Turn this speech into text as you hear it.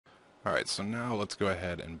Alright, so now let's go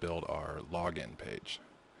ahead and build our login page.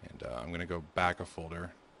 And I'm going to go back a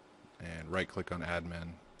folder and right click on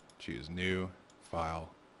admin, choose new, file,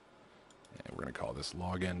 and we're going to call this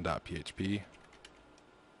login.php.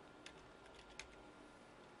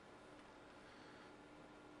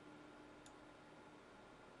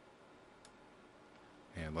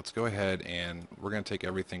 And let's go ahead and we're going to take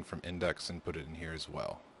everything from index and put it in here as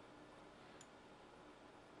well.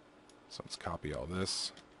 So let's copy all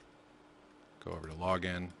this, go over to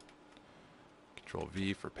login, Control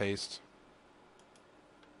V for paste,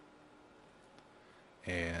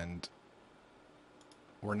 and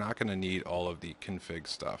we're not going to need all of the config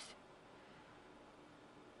stuff.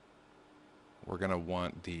 We're going to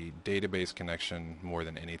want the database connection more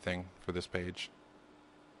than anything for this page.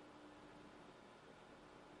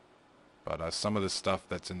 But some of the stuff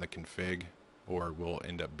that's in the config, or will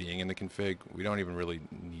end up being in the config, we don't even really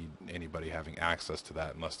need anybody having access to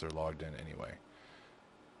that unless they're logged in anyway.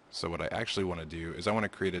 So what I actually want to do is I want to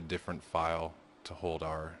create a different file to hold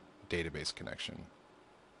our database connection.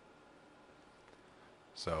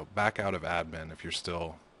 So back out of admin if you're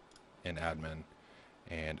still in admin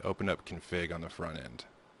and open up config on the front end.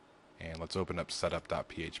 And let's open up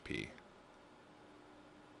setup.php.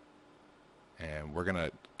 And we're going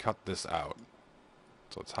to cut this out.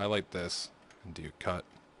 So let's highlight this and do cut.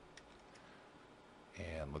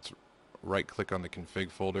 And let's right click on the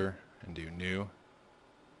config folder and do new,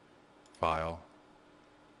 file,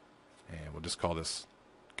 and we'll just call this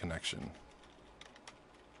connection.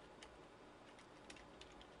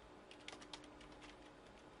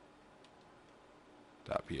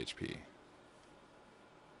 .php.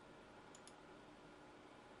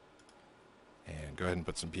 And go ahead and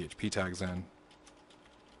put some PHP tags in.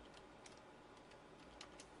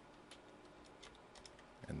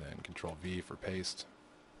 And then Control V for paste.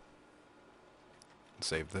 And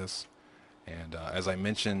save this. And as I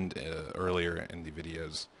mentioned earlier in the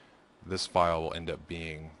videos, this file will end up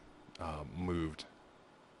being moved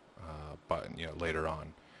later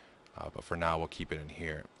on. But for now we'll keep it in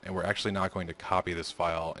here. And we're actually not going to copy this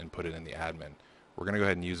file and put it in the admin. We're going to go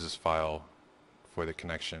ahead and use this file for the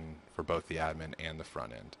connection for both the admin and the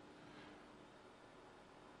front end.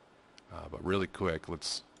 But really quick,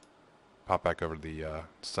 let's pop back over to the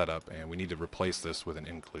setup, and we need to replace this with an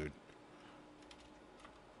include.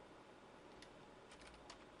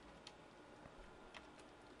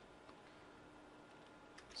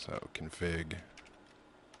 So config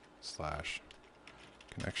 /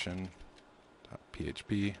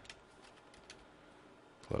 connection.php,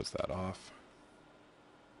 close that off,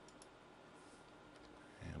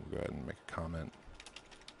 and we'll go ahead and make a comment.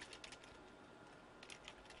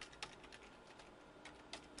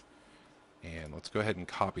 And let's go ahead and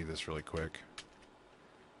copy this really quick.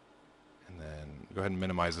 And then go ahead and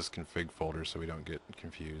minimize this config folder so we don't get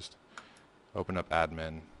confused. Open up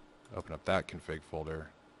admin, open up that config folder,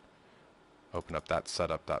 open up that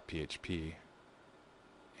setup.php,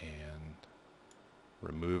 and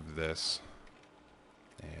remove this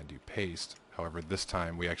and do paste. However, this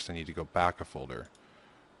time we actually need to go back a folder.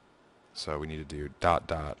 So we need to do ...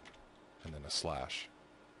 and then a /.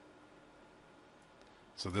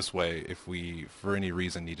 So this way, if we, for any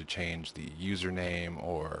reason, need to change the username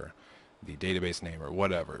or the database name or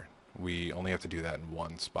whatever, we only have to do that in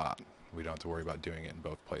one spot. We don't have to worry about doing it in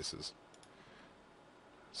both places.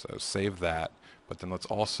 So save that, but then let's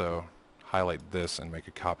also highlight this and make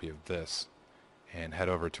a copy of this and head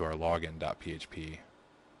over to our login.php.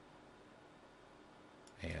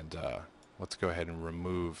 And let's go ahead and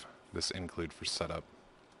remove this include for setup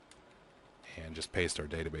and just paste our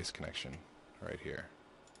database connection right here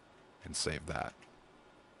and save that.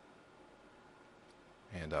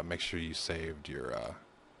 And make sure you saved your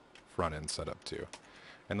front end setup too.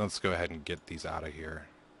 And let's go ahead and get these out of here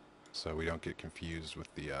so we don't get confused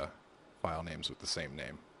with the file names with the same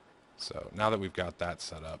name. So now that we've got that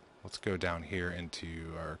set up, let's go down here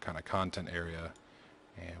into our kind of content area,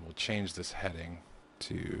 and we'll change this heading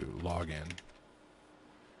to login.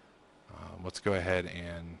 Let's go ahead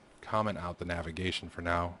and comment out the navigation for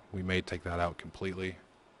now. We may take that out completely,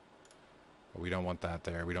 but we don't want that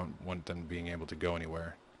there. We don't want them being able to go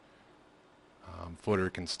anywhere. Footer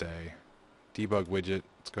can stay. Debug widget,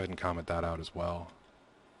 let's go ahead and comment that out as well.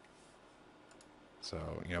 So,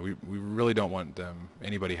 you know, we really don't want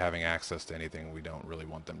anybody having access to anything we don't really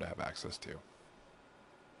want them to have access to. So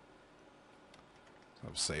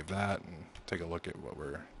I'll save that and take a look at what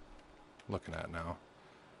we're looking at now.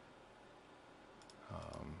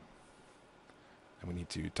 And we need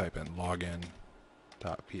to type in login.php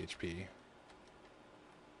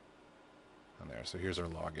on there. So here's our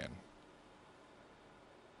login.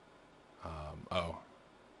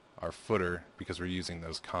 our footer, because we're using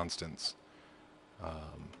those constants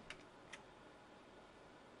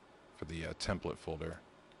for the template folder,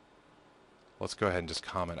 let's go ahead and just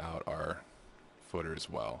comment out our footer as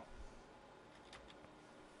well.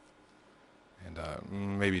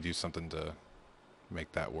 And maybe do something to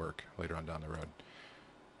make that work later on down the road.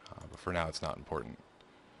 But for now, it's not important.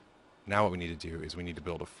 Now what we need to do is we need to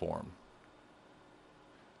build a form.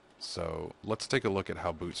 So let's take a look at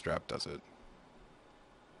how Bootstrap does it.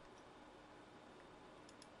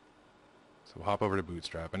 So we'll hop over to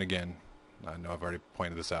Bootstrap, and again, I know I've already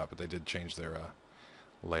pointed this out, but they did change their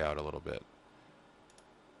layout a little bit.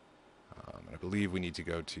 And I believe we need to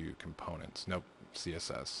go to Components, nope,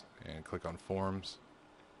 CSS, and click on Forms.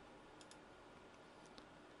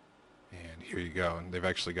 And here you go, and they've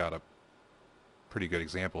actually got a pretty good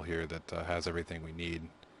example here that has everything we need.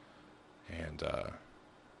 And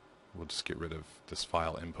we'll just get rid of this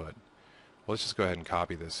file input. Well, let's just go ahead and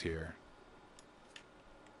copy this here,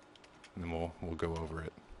 and then we'll go over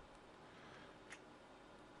it.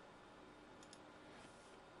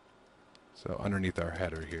 So underneath our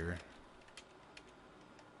header here,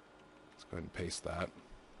 let's go ahead and paste that.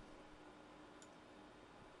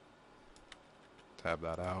 Tab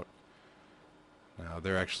that out. Now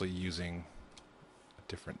they're actually using a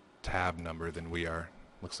different tab number than we are.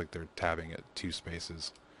 Looks like they're tabbing at 2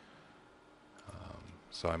 spaces.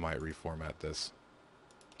 So I might reformat this.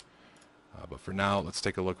 But for now, let's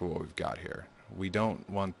take a look at what we've got here. We don't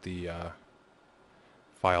want the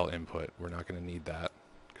file input. We're not going to need that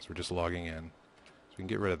because we're just logging in. So we can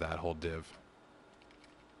get rid of that whole div.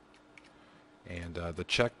 And the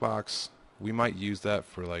checkbox, we might use that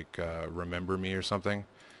for like remember me or something.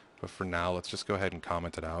 But for now, let's just go ahead and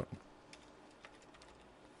comment it out.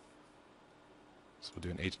 So we'll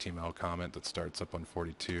do an HTML comment that starts up on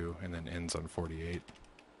 42 and then ends on 48.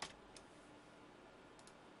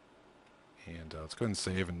 And let's go ahead and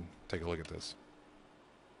save and take a look at this.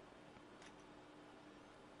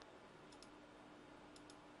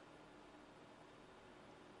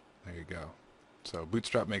 There you go. So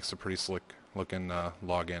Bootstrap makes a pretty slick looking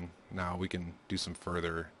login. Now we can do some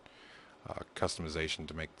further customization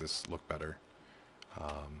to make this look better.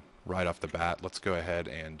 Right off the bat, let's go ahead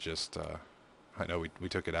and just, I know we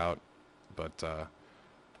took it out, but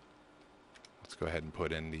let's go ahead and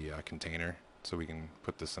put in the container so we can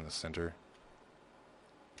put this in the center.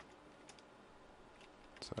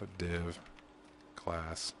 So div,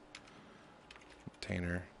 class,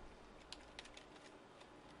 container,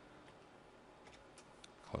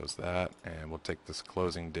 close that, and we'll take this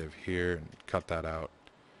closing div here and cut that out,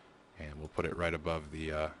 and we'll put it right above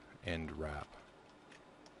the end wrap.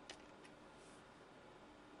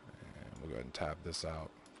 And we'll go ahead and tab this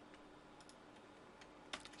out,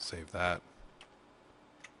 save that,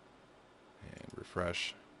 and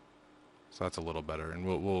refresh. So that's a little better, and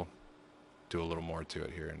we'll do a little more to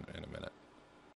it here in a minute.